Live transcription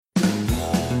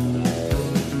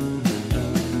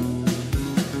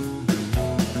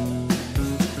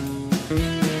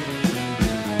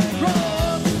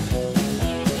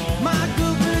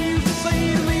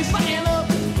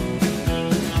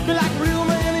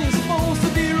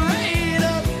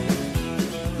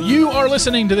You are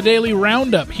listening to the Daily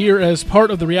Roundup here as part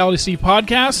of the Reality Steve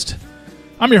podcast.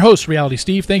 I'm your host, Reality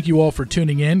Steve. Thank you all for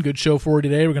tuning in. Good show for you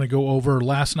today. We're going to go over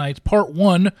last night's part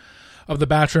one of the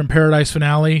Bachelor in Paradise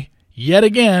finale. Yet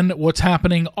again, what's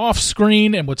happening off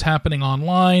screen and what's happening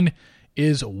online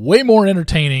is way more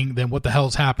entertaining than what the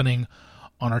hell's happening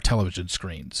on our television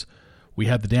screens. We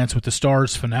had the Dance with the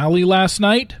Stars finale last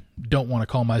night. Don't want to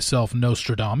call myself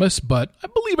Nostradamus, but I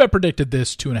believe I predicted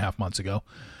this 2.5 months ago.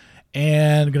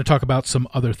 And I'm going to talk about some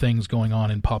other things going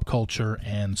on in pop culture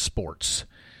and sports.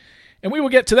 And we will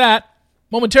get to that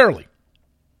momentarily.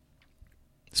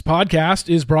 This podcast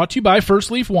is brought to you by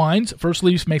First Leaf Wines. First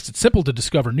Leaf makes it simple to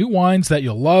discover new wines that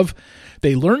you'll love.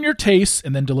 They learn your tastes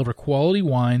and then deliver quality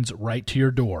wines right to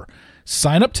your door.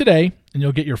 Sign up today, and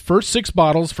you'll get your first 6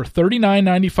 bottles for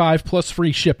 $39.95 plus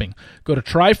free shipping. Go to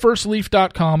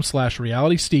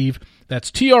tryfirstleaf.com/realitysteve.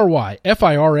 That's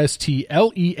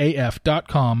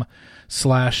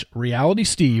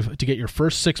tryfirstleaf.com/realitysteve to get your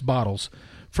first 6 bottles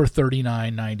for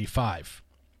 $39.95.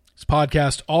 This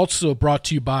podcast also brought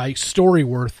to you by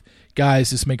Storyworth. Guys,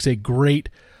 this makes a great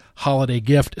holiday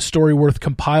gift. Storyworth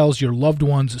compiles your loved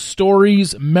ones'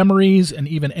 stories, memories, and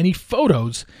even any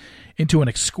photos into an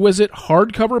exquisite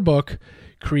hardcover book,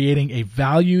 creating a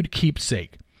valued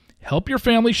keepsake. Help your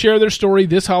family share their story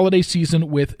this holiday season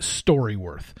with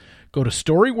Storyworth. Go to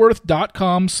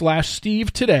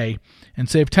storyworth.com/Steve today and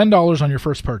save $10 on your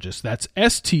first purchase. That's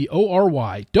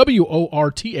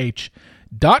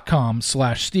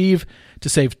STORYWORTH.com/Steve to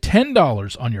save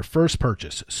 $10 on your first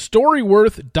purchase.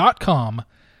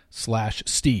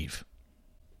 Storyworth.com/Steve.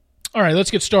 All right,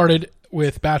 let's get started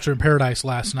with Bachelor in Paradise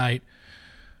last night.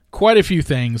 Quite a few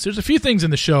things. There's a few things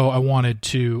in the show I wanted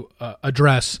to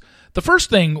address. The first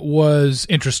thing was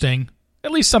interesting,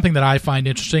 at least something that I find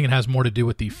interesting and has more to do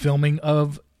with the filming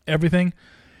of everything,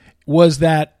 was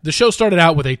that the show started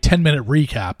out with a 10-minute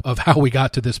recap of how we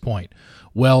got to this point.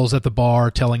 Wells at the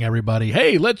bar telling everybody,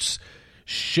 hey, let's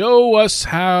show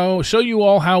you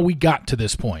all how we got to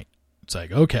this point. It's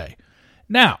like, okay.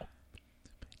 Now,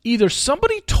 either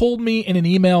somebody told me in an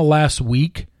email last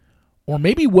week, or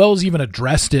maybe Wells even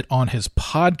addressed it on his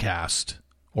podcast,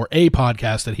 or a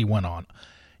podcast that he went on.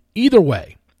 Either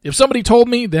way, if somebody told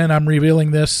me, then I'm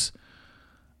revealing this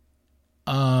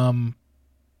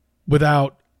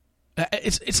without...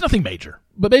 It's nothing major.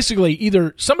 But basically,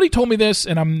 either somebody told me this,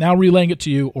 and I'm now relaying it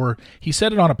to you, or he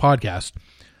said it on a podcast.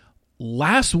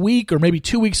 Last week, or maybe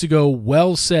 2 weeks ago,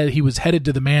 Wells said he was headed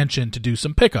to the mansion to do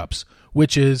some pickups,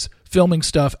 which is filming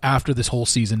stuff after this whole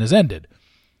season has ended.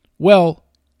 Well,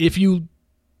 if you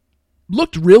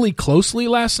looked really closely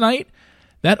last night,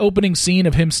 that opening scene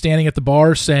of him standing at the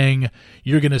bar saying,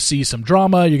 you're going to see some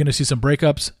drama, you're going to see some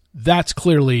breakups, that's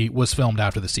clearly was filmed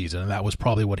after the season, and that was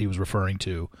probably what he was referring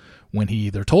to when he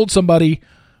either told somebody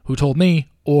who told me,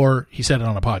 or he said it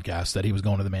on a podcast that he was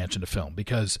going to the mansion to film,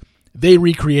 because they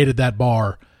recreated that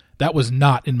bar. That was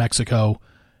not in Mexico.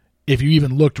 If you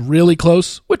even looked really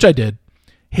close, which I did,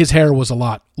 his hair was a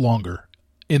lot longer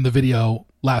in the video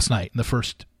last night, in the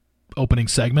first opening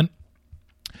segment,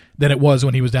 than it was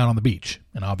when he was down on the beach.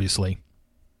 And obviously,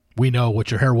 we know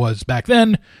what your hair was back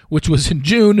then, which was in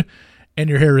June, and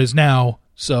your hair is now.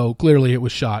 So clearly it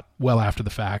was shot well after the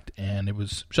fact, and it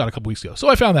was shot a couple weeks ago. So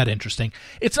I found that interesting.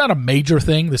 It's not a major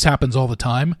thing. This happens all the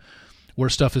time, where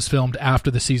stuff is filmed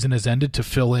after the season has ended to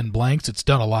fill in blanks. It's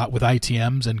done a lot with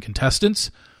ITMs and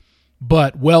contestants.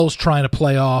 But Wells trying to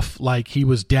play off like he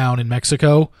was down in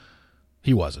Mexico,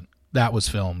 he wasn't. That was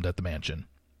filmed at the mansion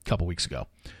a couple weeks ago.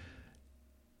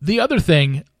 The other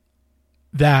thing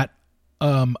that,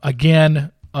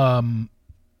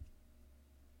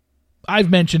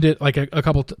 I've mentioned it like a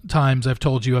couple times. I've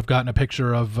told you I've gotten a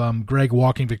picture of Greg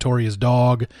walking Victoria's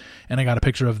dog, and I got a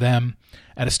picture of them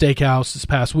at a steakhouse this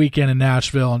past weekend in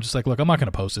Nashville. I'm just like, look, I'm not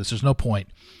going to post this. There's no point.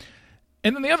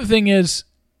 And then the other thing is,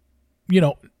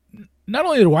 not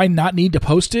only do I not need to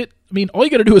post it, I mean, all you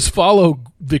got to do is follow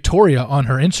Victoria on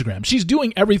her Instagram. She's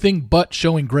doing everything but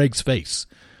showing Greg's face.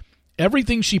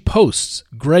 Everything she posts,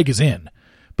 Greg is in.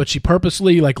 But she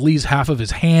purposely leaves half of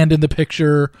his hand in the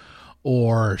picture,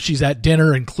 or she's at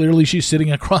dinner and clearly she's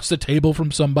sitting across the table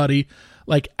from somebody.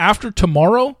 Like after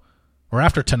tomorrow or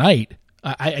after tonight,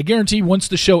 I guarantee once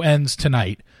the show ends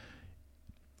tonight,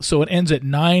 so it ends at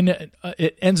 9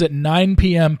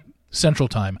 p.m. Central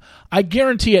Time. I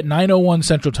guarantee at 9:01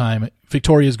 Central Time,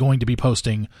 Victoria is going to be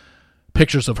posting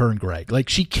pictures of her and Greg. Like,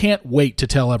 she can't wait to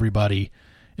tell everybody,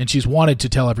 and she's wanted to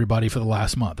tell everybody for the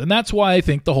last month. And that's why I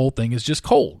think the whole thing is just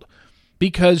cold,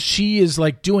 because she is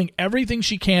doing everything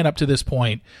she can up to this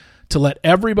point to let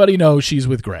everybody know she's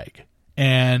with Greg.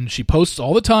 And she posts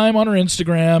all the time on her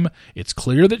Instagram. It's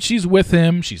clear that she's with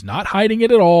him. She's not hiding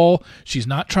it at all. She's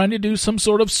not trying to do some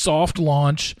sort of soft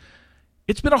launch.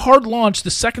 It's been a hard launch the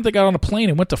second they got on a plane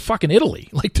and went to fucking Italy.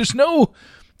 Like, there's no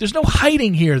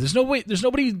hiding here. There's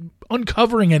nobody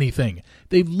uncovering anything.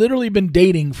 They've literally been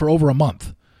dating for over a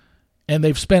month. And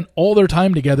they've spent all their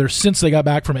time together since they got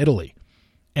back from Italy.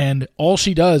 And all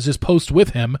she does is post with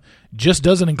him, just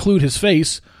doesn't include his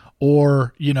face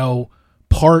or,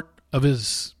 part of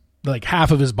his, like,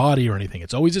 half of his body or anything.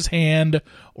 It's always his hand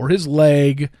or his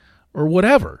leg or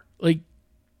whatever. Like,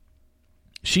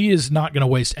 she is not going to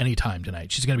waste any time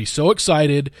tonight. She's going to be so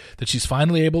excited that she's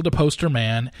finally able to post her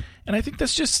man. And I think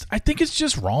it's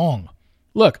just wrong.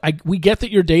 Look, we get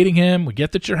that you're dating him. We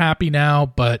get that you're happy now,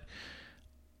 but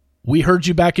we heard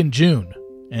you back in June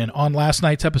and on last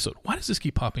night's episode. Why does this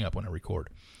keep popping up when I record?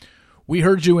 We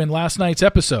heard you in last night's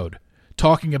episode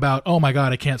talking about, oh my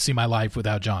God, I can't see my life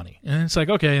without Johnny. And it's like,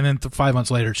 okay. And then 5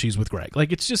 months later, she's with Greg.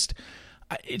 Like, it's just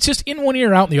in one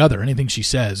ear, out in the other, anything she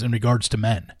says in regards to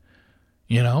men.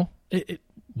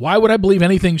 Why would I believe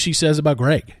anything she says about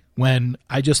Greg when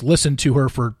I just listened to her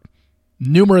for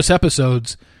numerous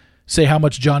episodes say how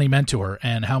much Johnny meant to her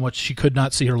and how much she could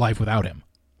not see her life without him?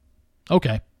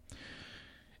 Okay.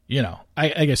 Like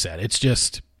I said,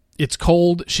 it's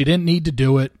cold. She didn't need to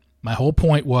do it. My whole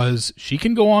point was she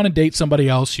can go on and date somebody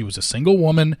else. She was a single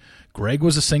woman. Greg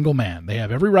was a single man. They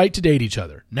have every right to date each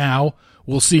other. Now,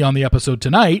 we'll see on the episode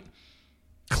tonight.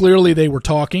 Clearly, they were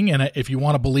talking, and if you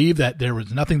want to believe that there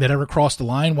was nothing that ever crossed the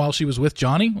line while she was with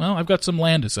Johnny, well, I've got some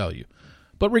land to sell you.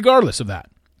 But regardless of that,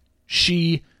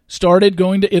 she started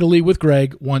going to Italy with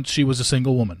Greg once she was a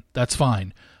single woman. That's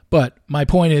fine. But my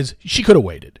point is, she could have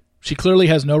waited. She clearly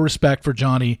has no respect for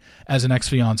Johnny as an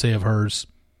ex-fiancé of hers,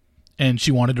 and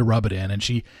she wanted to rub it in. And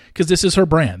because this is her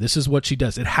brand. This is what she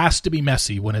does. It has to be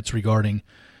messy when it's regarding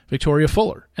Victoria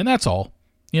Fuller. And that's all.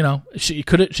 She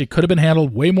could have been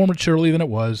handled way more maturely than it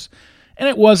was, and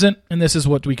it wasn't, and this is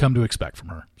what we come to expect from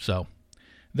her. So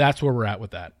that's where we're at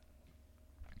with that.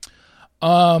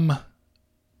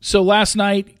 So last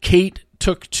night, Kate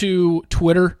took to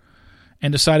Twitter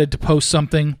and decided to post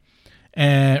something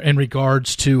in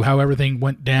regards to how everything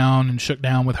went down and shook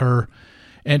down with her.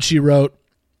 And she wrote,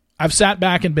 "I've sat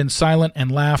back and been silent and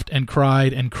laughed and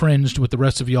cried and cringed with the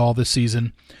rest of y'all this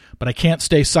season, but I can't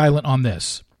stay silent on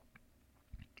this.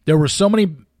 There were so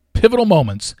many pivotal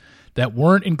moments that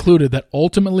weren't included that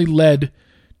ultimately led,"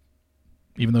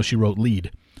 even though she wrote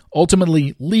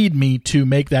ultimately lead me to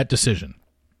make that decision.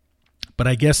 But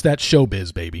I guess that's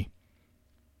showbiz, baby.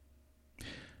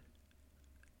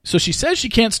 So she says she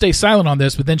can't stay silent on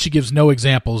this, but then she gives no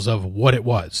examples of what it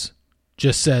was.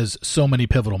 Just says so many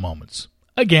pivotal moments.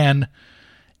 Again,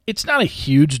 it's not a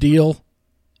huge deal.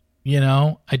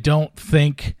 I don't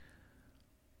think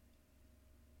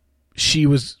she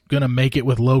was going to make it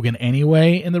with Logan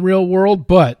anyway in the real world,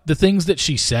 but the things that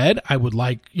she said, I would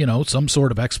like, some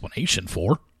sort of explanation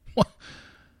for.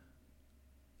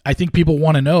 I think people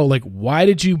want to know, like,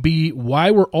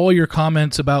 why were all your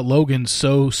comments about Logan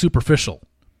so superficial?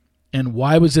 And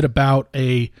why was it about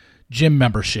a gym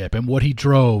membership and what he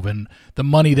drove and the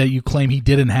money that you claim he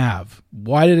didn't have?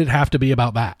 Why did it have to be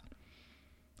about that?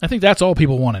 I think that's all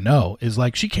people want to know is,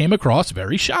 like, she came across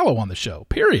very shallow on the show,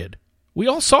 period. We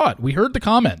all saw it. We heard the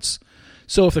comments.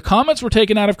 So if the comments were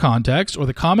taken out of context or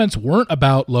the comments weren't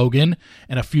about Logan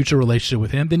and a future relationship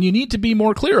with him, then you need to be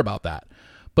more clear about that.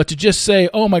 But to just say,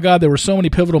 oh my God, there were so many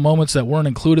pivotal moments that weren't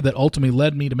included that ultimately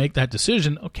led me to make that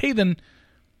decision, okay, then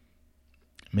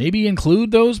maybe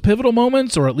include those pivotal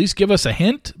moments or at least give us a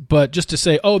hint. But just to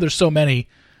say, oh, there's so many,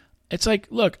 it's like,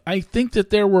 look, I think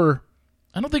that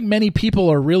I don't think many people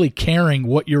are really caring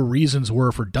what your reasons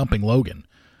were for dumping Logan.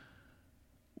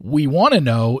 We want to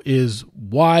know is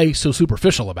why so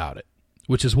superficial about it,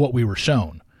 which is what we were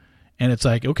shown. And it's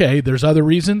like, okay, there's other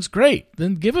reasons. Great.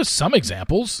 Then give us some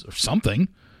examples or something.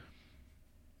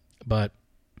 But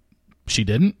she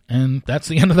didn't, and that's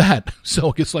the end of that.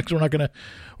 So it's like we're not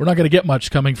gonna get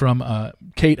much coming from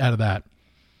Kate out of that.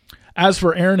 As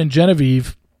for Aaron and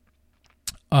Genevieve,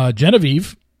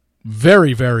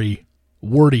 very, very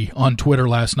wordy on Twitter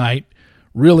last night,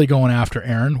 really going after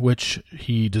Aaron, which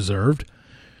he deserved.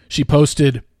 She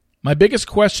posted, "My biggest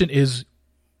question is,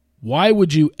 why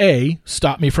would you A,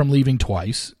 stop me from leaving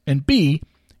twice, and B,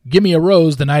 give me a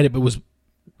rose the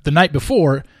night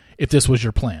before if this was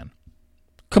your plan?"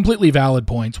 Completely valid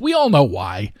points. We all know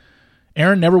why.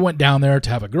 Aaron never went down there to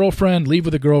have a girlfriend, leave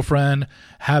with a girlfriend,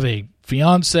 have a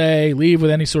fiance, leave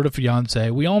with any sort of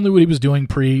fiance. We all knew what he was doing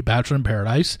pre-Bachelor in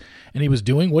Paradise, and he was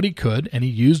doing what he could, and he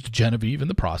used Genevieve in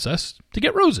the process to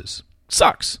get roses.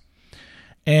 Sucks.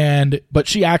 But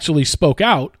she actually spoke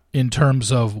out in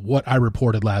terms of what I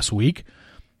reported last week,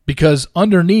 because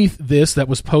underneath this that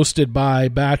was posted by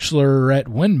Bachelorette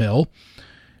Windmill,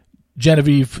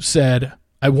 Genevieve said,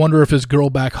 "I wonder if his girl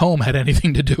back home had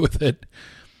anything to do with it."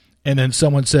 And then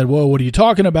someone said, "Whoa, what are you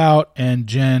talking about?" And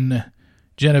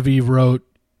Genevieve wrote,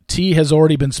 "Tea has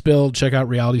already been spilled. Check out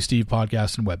Reality Steve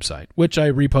podcast and website," which I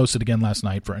reposted again last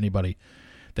night for anybody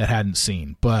that hadn't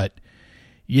seen. But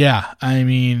yeah, I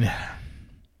mean,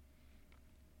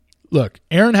 look,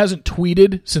 Aaron hasn't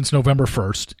tweeted since November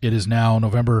 1st. It is now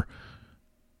November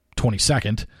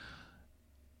 22nd.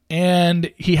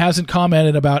 And he hasn't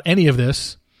commented about any of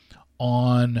this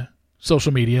on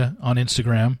social media, on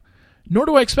Instagram, nor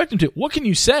do I expect him to. What can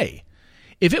you say?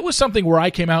 If it was something where I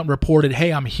came out and reported,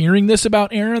 hey, I'm hearing this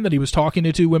about Aaron, that he was talking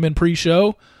to two women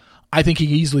pre-show, I think he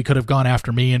easily could have gone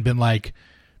after me and been like,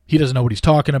 he doesn't know what he's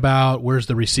talking about, where's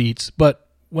the receipts? But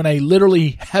when I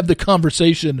literally had the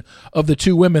conversation of the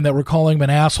two women that were calling him an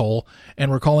asshole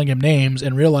and were calling him names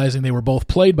and realizing they were both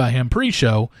played by him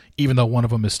pre-show, even though one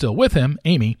of them is still with him,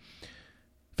 Amy,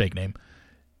 fake name,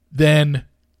 then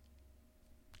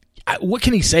what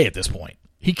can he say at this point?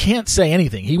 He can't say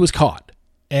anything. He was caught.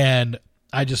 And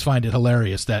I just find it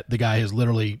hilarious that the guy has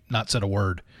literally not said a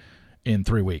word in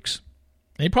 3 weeks.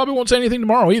 And he probably won't say anything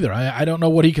tomorrow either. I don't know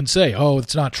what he can say. Oh,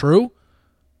 it's not true?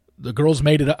 The girls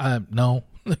made it up. No.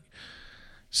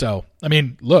 So, I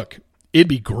mean, look, it'd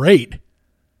be great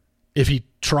if he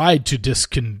tried to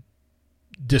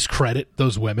discredit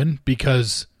those women,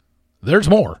 because there's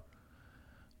more.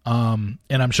 And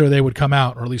I'm sure they would come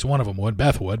out, or at least one of them would.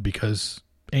 Beth would, because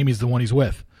Amy's the one he's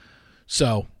with.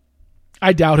 So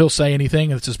I doubt he'll say anything.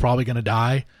 This is probably going to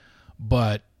die.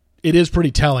 But it is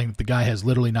pretty telling that the guy has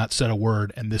literally not said a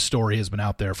word, and this story has been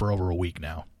out there for over a week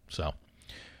now. So,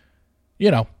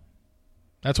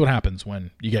 that's what happens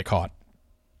when you get caught.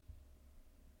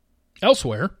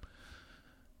 Elsewhere,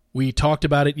 we talked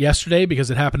about it yesterday because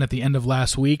it happened at the end of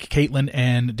last week. Caitlin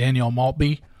and Danielle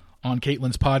Maltby on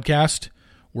Caitlin's podcast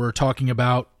were talking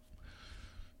about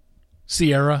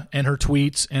Sierra and her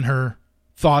tweets and her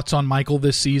thoughts on Michael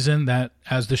this season, that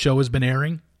as the show has been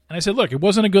airing. And I said, look, it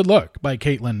wasn't a good look by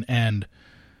Caitlin and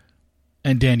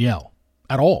Danielle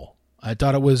at all. I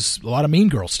thought it was a lot of mean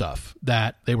girl stuff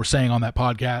that they were saying on that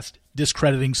podcast,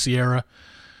 discrediting Sierra,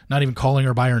 not even calling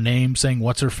her by her name, saying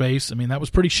what's her face. I mean, that was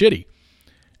pretty shitty.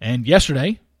 And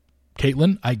yesterday,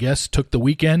 Caitlin, I guess, took the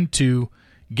weekend to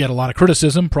get a lot of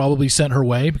criticism, probably sent her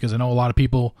way, because I know a lot of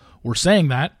people were saying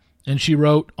that. And she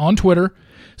wrote on Twitter,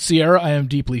 "Sierra, I am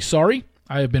deeply sorry.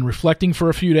 I have been reflecting for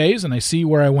a few days, and I see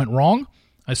where I went wrong.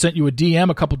 I sent you a DM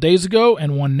a couple days ago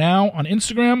and one now on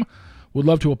Instagram. Would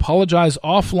love to apologize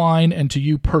offline and to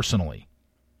you personally."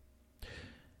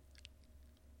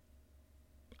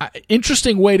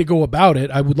 Interesting way to go about it.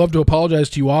 I would love to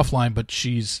apologize to you offline, but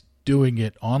she's doing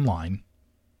it online.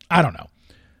 I don't know.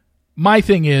 My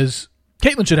thing is,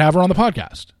 Caitlin should have her on the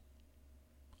podcast.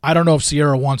 I don't know if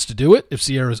Sierra wants to do it. If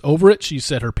Sierra's over it, she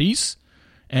said her piece.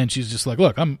 And she's just like,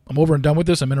 look, I'm over and done with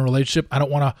this. I'm in a relationship. I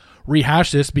don't want to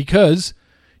rehash this, because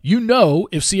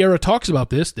if Sierra talks about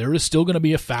this, there is still going to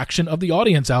be a faction of the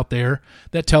audience out there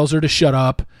that tells her to shut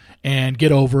up and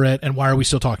get over it. And why are we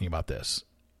still talking about this?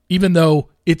 Even though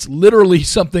it's literally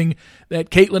something that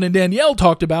Caitlin and Danielle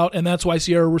talked about, and that's why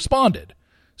Sierra responded.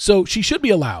 So she should be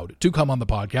allowed to come on the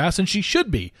podcast, and she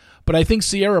should be. But I think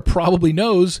Sierra probably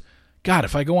knows, God,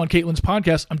 if I go on Caitlin's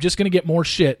podcast, I'm just going to get more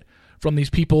shit from these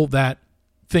people that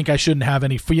think I shouldn't have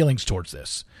any feelings towards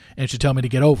this and should tell me to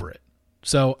get over it.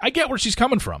 So I get where she's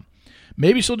coming from.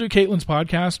 Maybe she'll do Caitlin's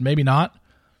podcast, maybe not,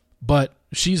 but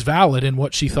she's valid in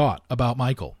what she thought about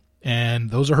Michael, and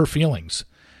those are her feelings.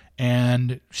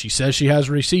 And she says she has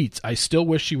receipts. I still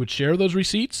wish she would share those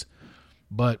receipts,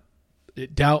 but I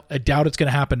doubt it's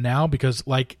going to happen now, because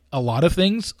like a lot of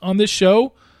things on this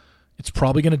show, it's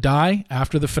probably going to die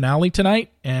after the finale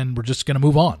tonight, and we're just going to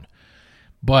move on.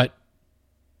 But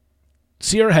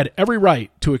Sierra had every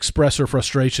right to express her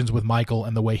frustrations with Michael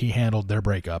and the way he handled their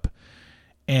breakup.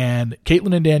 And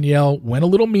Caitlin and Danielle went a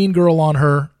little mean girl on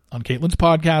her on Caitlin's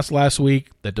podcast last week.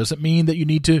 That doesn't mean that you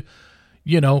need to,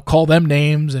 call them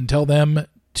names and tell them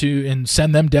and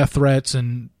send them death threats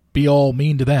and be all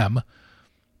mean to them.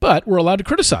 But we're allowed to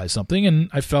criticize something, and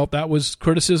I felt that was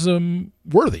criticism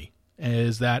worthy,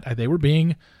 is that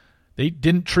they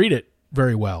didn't treat it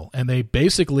very well. And they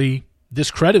basically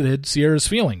discredited Sierra's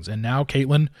feelings. And now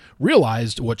Caitlin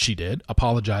realized what she did,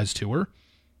 apologized to her.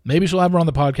 Maybe she'll have her on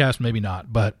the podcast, maybe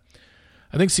not. But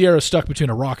I think Sierra's stuck between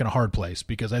a rock and a hard place,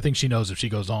 because I think she knows if she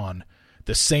goes on,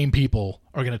 the same people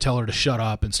are going to tell her to shut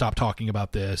up and stop talking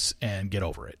about this and get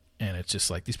over it. And it's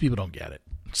just like, these people don't get it.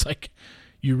 It's like,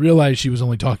 you realize she was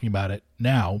only talking about it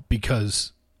now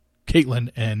because Caitlin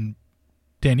and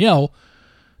Danielle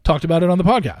talked about it on the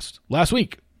podcast last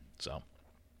week. So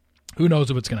who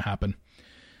knows if it's going to happen.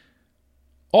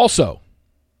 Also,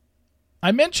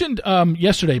 I mentioned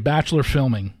yesterday Bachelor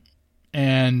filming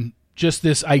and just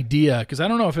this idea, because I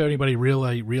don't know if anybody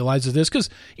really realizes this, because,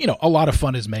 a lot of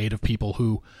fun is made of people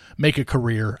who make a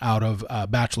career out of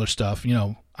Bachelor stuff.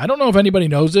 I don't know if anybody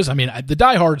knows this. I mean, the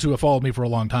diehards who have followed me for a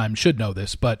long time should know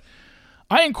this, but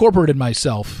I incorporated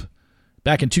myself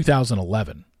back in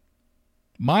 2011.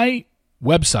 My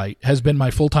website has been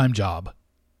my full-time job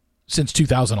since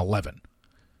 2011.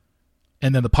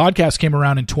 And then the podcast came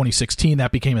around in 2016.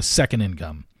 That became a second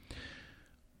income.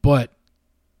 But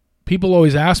people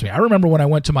always ask me. I remember when I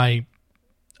went to my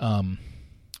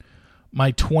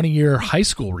 20-year high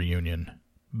school reunion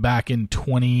back in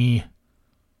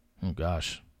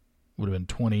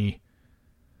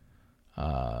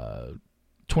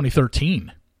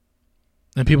 2013.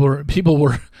 And people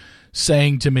were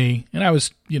saying to me, and I was,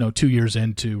 2 years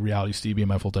into Reality Steve being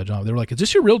my full-time job. They were like, "Is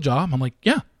this your real job?" I'm like,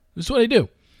 "Yeah, this is what I do."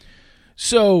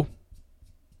 So,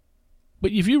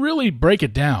 but if you really break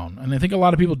it down, and I think a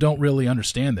lot of people don't really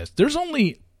understand this, there's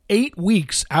only 8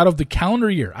 weeks out of the calendar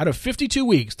year, out of 52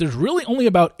 weeks, there's really only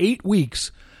about 8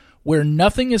 weeks where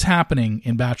nothing is happening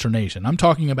in Bachelor Nation. I'm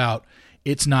talking about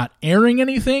it's not airing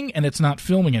anything and it's not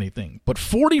filming anything. But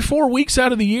 44 weeks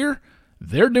out of the year,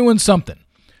 they're doing something.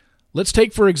 Let's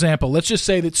take, for example, let's just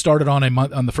say that it started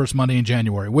on the first Monday in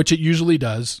January, which it usually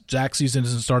does. Zach's season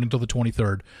isn't starting until the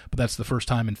 23rd, but that's the first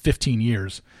time in 15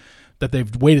 years that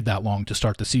they've waited that long to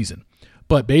start the season.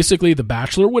 But basically, The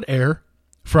Bachelor would air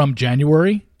from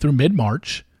January through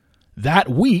mid-March. That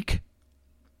week,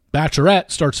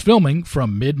 Bachelorette starts filming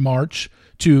from mid-March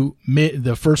to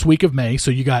the first week of May.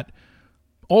 So you got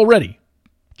already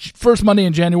first Monday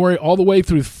in January all the way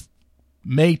through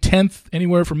May 10th,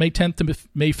 anywhere from May 10th to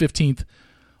May 15th,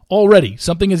 already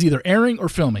something is either airing or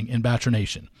filming in Bachelor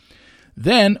Nation.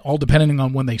 Then, all depending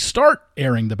on when they start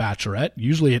airing The Bachelorette,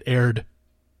 usually it aired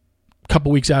a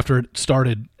couple weeks after it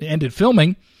ended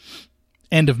filming,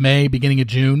 end of May, beginning of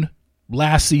June.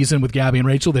 Last season with Gabby and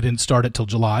Rachel, they didn't start it till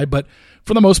July, but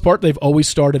for the most part, they've always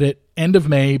started it end of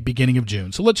May, beginning of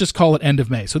June. So let's just call it end of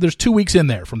May. So there's 2 weeks in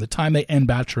there from the time they end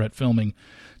Bachelorette filming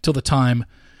till the time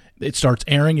it starts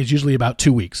airing is usually about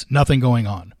 2 weeks. Nothing going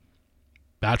on.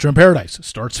 Bachelor in Paradise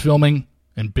starts filming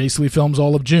and basically films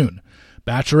all of June.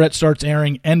 Bachelorette starts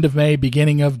airing end of May,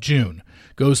 beginning of June.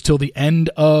 Goes till the end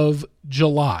of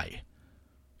July,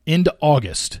 into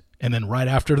August. And then right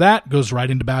after that goes right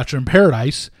into Bachelor in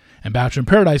Paradise. And Bachelor in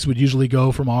Paradise would usually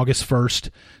go from August 1st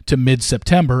to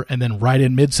mid-September. And then right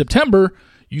in mid-September,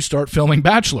 you start filming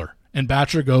Bachelor. And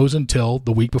Bachelor goes until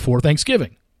the week before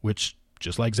Thanksgiving, which,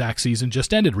 just like Zach's season,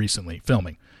 just ended recently,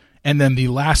 filming. And then the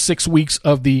last 6 weeks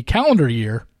of the calendar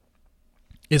year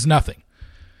is nothing.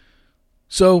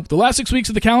 So the last 6 weeks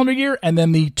of the calendar year, and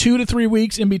then the 2 to 3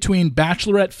 weeks in between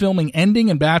Bachelorette filming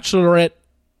ending and Bachelorette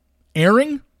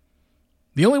airing,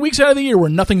 the only weeks out of the year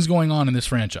where nothing's going on in this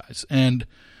franchise. And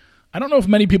I don't know if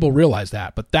many people realize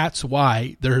that, but that's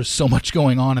why there's so much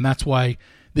going on, and that's why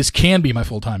this can be my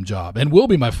full-time job and will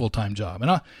be my full-time job.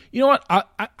 And you know what?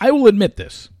 I will admit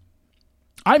this.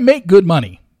 I make good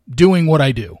money doing what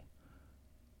I do.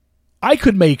 I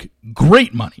could make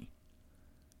great money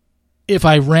if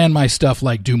I ran my stuff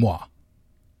like Dumois.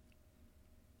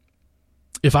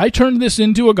 If I turned this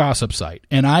into a gossip site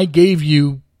and I gave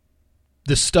you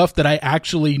the stuff that I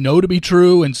actually know to be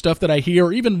true and stuff that I hear,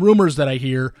 or even rumors that I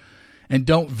hear, and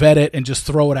don't vet it and just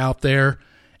throw it out there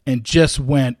and just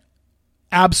went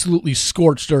absolutely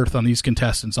scorched earth on these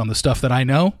contestants on the stuff that I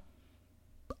know,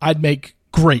 I'd make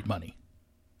great money.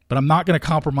 But I'm not going to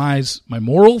compromise my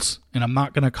morals, and I'm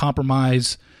not going to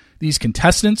compromise these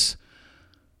contestants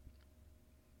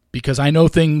because I know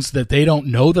things that they don't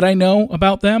know that I know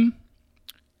about them,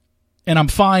 and I'm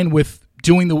fine with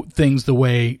doing the things the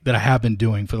way that I have been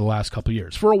doing for the last couple of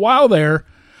years. For a while there,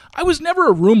 I was never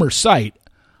a rumor site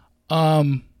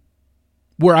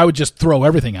where I would just throw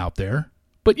everything out there.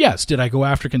 But yes, did I go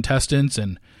after contestants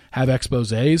and have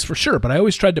exposés? For sure, but I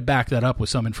always tried to back that up with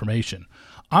some information.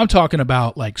 I'm talking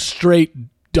about like straight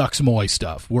Ducks Moy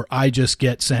stuff where I just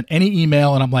get sent any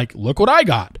email and I'm like, look what I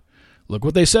got. Look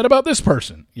what they said about this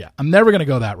person. Yeah, I'm never going to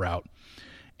go that route.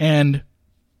 And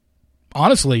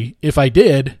honestly, if I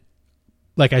did,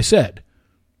 like I said,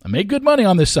 I make good money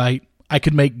on this site. I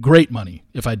could make great money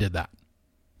if I did that.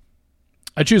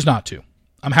 I choose not to.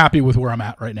 I'm happy with where I'm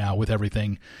at right now with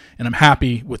everything, and I'm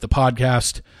happy with the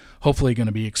podcast. Hopefully going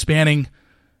to be expanding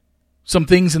some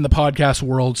things in the podcast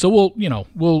world. So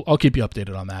I'll keep you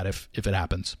updated on that if it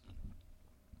happens.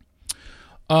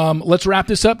 Let's wrap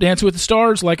this up. Dancing with the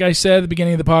Stars, like I said at the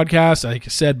beginning of the podcast, like I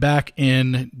said back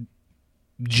in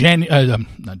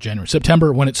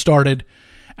September when it started.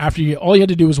 All you had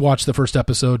to do was watch the first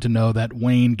episode to know that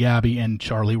Wayne, Gabby, and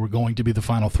Charlie were going to be the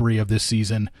final 3 of this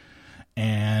season,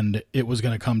 and it was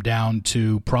going to come down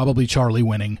to probably Charlie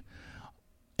winning,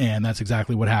 and that's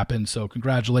exactly what happened. So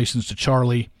congratulations to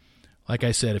Charlie. Like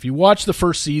I said, if you watch the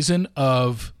first season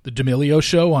of the D'Amelio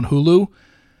Show on Hulu,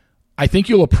 I think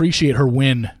you'll appreciate her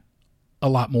win a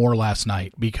lot more last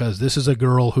night, because this is a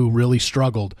girl who really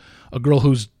struggled, a girl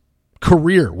whose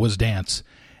career was dance,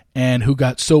 and who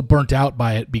got so burnt out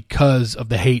by it because of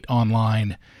the hate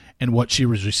online and what she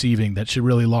was receiving that she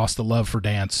really lost the love for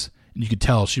dance. And you could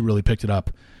tell she really picked it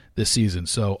up this season.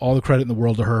 So all the credit in the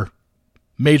world to her.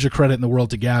 Major credit in the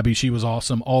world to Gabby. She was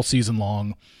awesome all season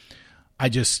long.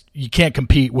 You can't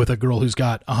compete with a girl who's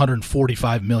got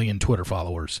 145 million TikTok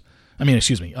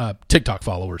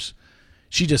followers.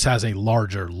 She just has a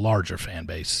larger fan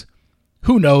base.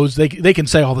 Who knows? They can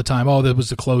say all the time, oh, that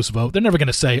was a close vote. They're never going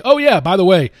to say, oh, yeah, by the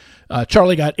way,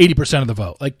 Charlie got 80% of the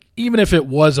vote. Like, even if it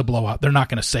was a blowout, they're not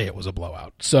going to say it was a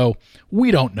blowout. So we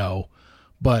don't know.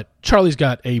 But Charlie's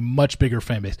got a much bigger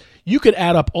fan base. You could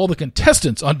add up all the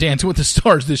contestants on Dancing with the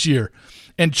Stars this year,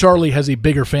 and Charlie has a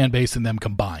bigger fan base than them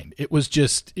combined. It was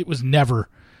never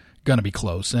going to be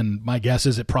close. And my guess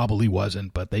is it probably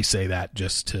wasn't, but they say that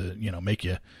just to, make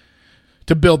you,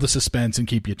 to build the suspense and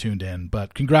keep you tuned in.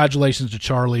 But congratulations to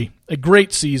Charlie. A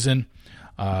great season.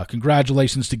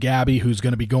 Congratulations to Gabby, who's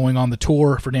going to be going on the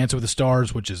tour for Dancing with the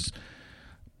Stars, which is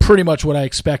pretty much what I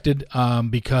expected,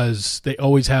 because they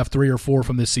always have 3 or 4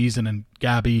 from this season, and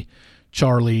Gabby,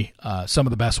 Charlie, some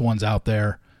of the best ones out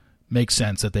there. Makes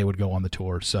sense that they would go on the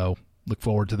tour. So look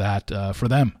forward to that for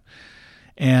them.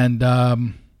 And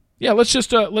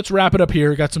let's wrap it up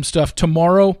here. Got some stuff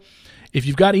tomorrow. If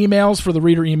you've got emails for the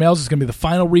reader emails, it's going to be the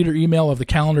final reader email of the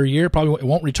calendar year. Probably it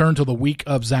won't return until the week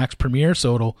of Zach's premiere,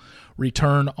 so it'll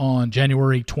return on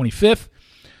January 25th.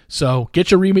 So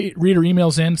get your reader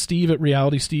emails in,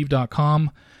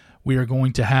 steve@realitysteve.com. We are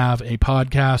going to have a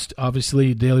podcast,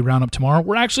 obviously, Daily Roundup tomorrow.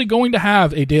 We're actually going to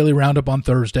have a Daily Roundup on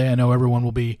Thursday. I know everyone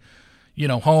will be,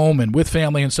 home and with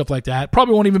family and stuff like that.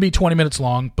 Probably won't even be 20 minutes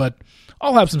long, but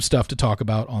I'll have some stuff to talk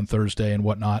about on Thursday and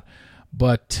whatnot.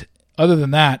 But other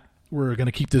than that, we're going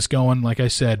to keep this going. Like I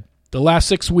said, the last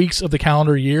 6 weeks of the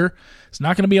calendar year, it's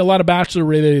not going to be a lot of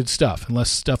Bachelor-related stuff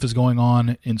unless stuff is going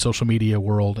on in social media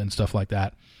world and stuff like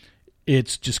that.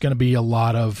 It's just going to be a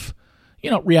lot of,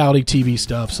 reality TV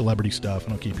stuff, celebrity stuff,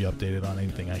 and I'll keep you updated on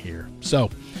anything I hear.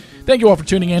 So thank you all for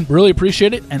tuning in. Really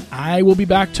appreciate it, and I will be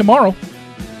back tomorrow.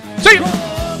 See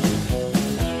you!